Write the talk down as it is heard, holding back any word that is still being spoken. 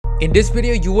In this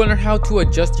video, you will learn how to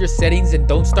adjust your settings and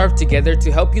Don't Starve together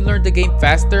to help you learn the game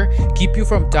faster, keep you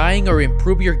from dying, or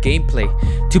improve your gameplay.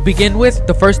 To begin with,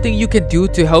 the first thing you can do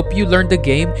to help you learn the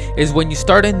game is when you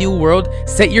start a new world,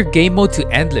 set your game mode to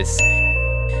endless.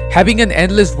 Having an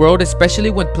endless world, especially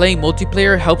when playing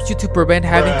multiplayer, helps you to prevent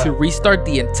having to restart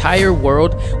the entire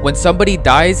world when somebody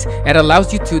dies and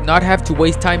allows you to not have to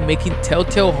waste time making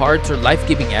telltale hearts or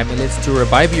life-giving amulets to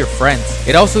revive your friends.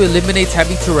 It also eliminates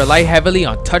having to rely heavily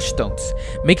on touchstones.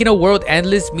 Making a world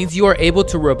endless means you are able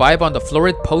to revive on the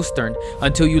florid postern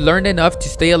until you learn enough to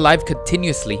stay alive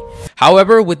continuously.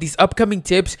 However, with these upcoming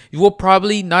tips, you will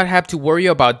probably not have to worry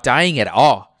about dying at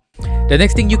all. The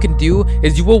next thing you can do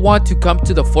is you will want to come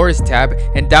to the forest tab,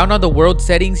 and down on the world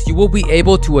settings you will be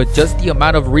able to adjust the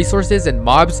amount of resources and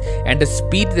mobs and the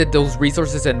speed that those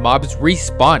resources and mobs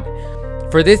respawn.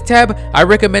 For this tab, I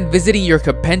recommend visiting your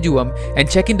compendium and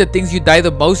checking the things you die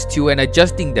the most to and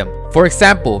adjusting them. For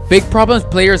example, big problems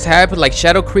players have like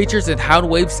shadow creatures and hound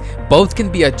waves both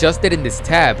can be adjusted in this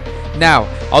tab.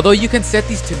 Now, although you can set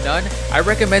these to none, I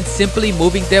recommend simply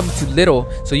moving them to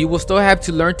little so you will still have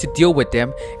to learn to deal with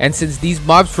them, and since these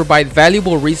mobs provide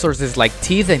valuable resources like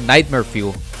teeth and nightmare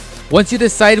fuel. Once you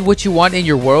decide what you want in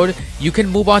your world, you can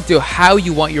move on to how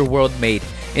you want your world made.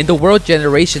 In the world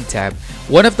generation tab,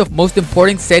 one of the most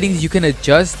important settings you can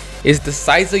adjust is the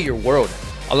size of your world.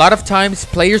 A lot of times,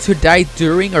 players who die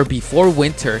during or before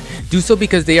winter do so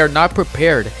because they are not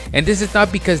prepared, and this is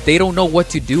not because they don't know what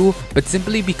to do, but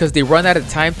simply because they run out of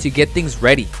time to get things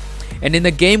ready. And in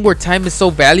a game where time is so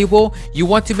valuable, you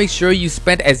want to make sure you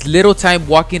spend as little time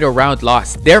walking around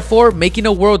lost. Therefore, making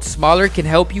a world smaller can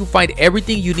help you find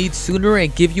everything you need sooner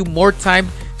and give you more time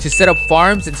to set up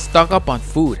farms and stock up on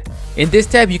food. In this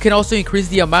tab, you can also increase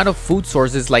the amount of food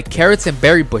sources like carrots and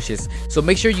berry bushes, so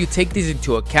make sure you take these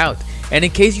into account. And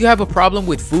in case you have a problem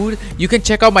with food, you can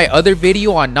check out my other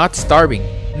video on not starving.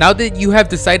 Now that you have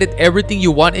decided everything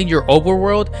you want in your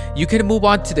overworld, you can move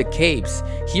on to the caves.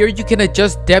 Here you can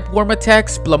adjust depth worm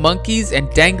attacks, spelunkies, and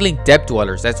dangling depth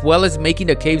dwellers, as well as making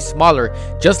the caves smaller,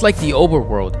 just like the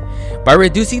overworld. By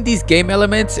reducing these game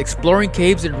elements, exploring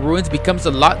caves and ruins becomes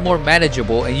a lot more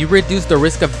manageable, and you reduce the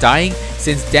risk of dying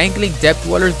since dangling depth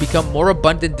dwellers become more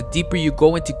abundant the deeper you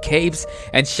go into caves,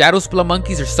 and shadow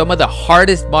spelunkies are some of the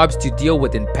hardest mobs to deal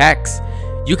with in packs.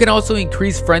 You can also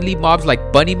increase friendly mobs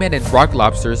like bunnymen and rock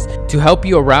lobsters to help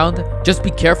you around. Just be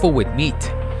careful with meat.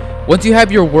 Once you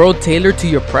have your world tailored to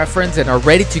your preference and are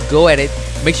ready to go at it,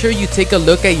 make sure you take a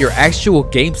look at your actual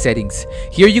game settings.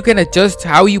 Here you can adjust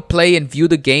how you play and view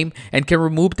the game, and can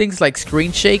remove things like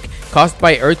screen shake caused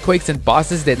by earthquakes and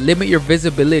bosses that limit your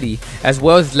visibility, as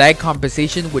well as lag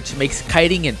compensation, which makes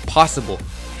kiting impossible.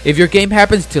 If your game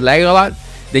happens to lag a lot,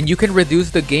 then you can reduce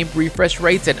the game refresh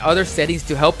rates and other settings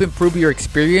to help improve your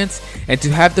experience and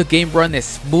to have the game run as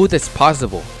smooth as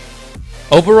possible.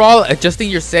 Overall, adjusting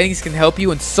your settings can help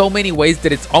you in so many ways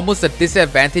that it's almost a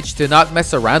disadvantage to not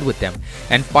mess around with them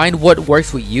and find what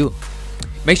works with you.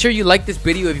 Make sure you like this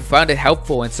video if you found it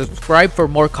helpful and subscribe for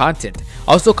more content.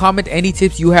 Also comment any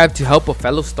tips you have to help a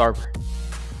fellow starver.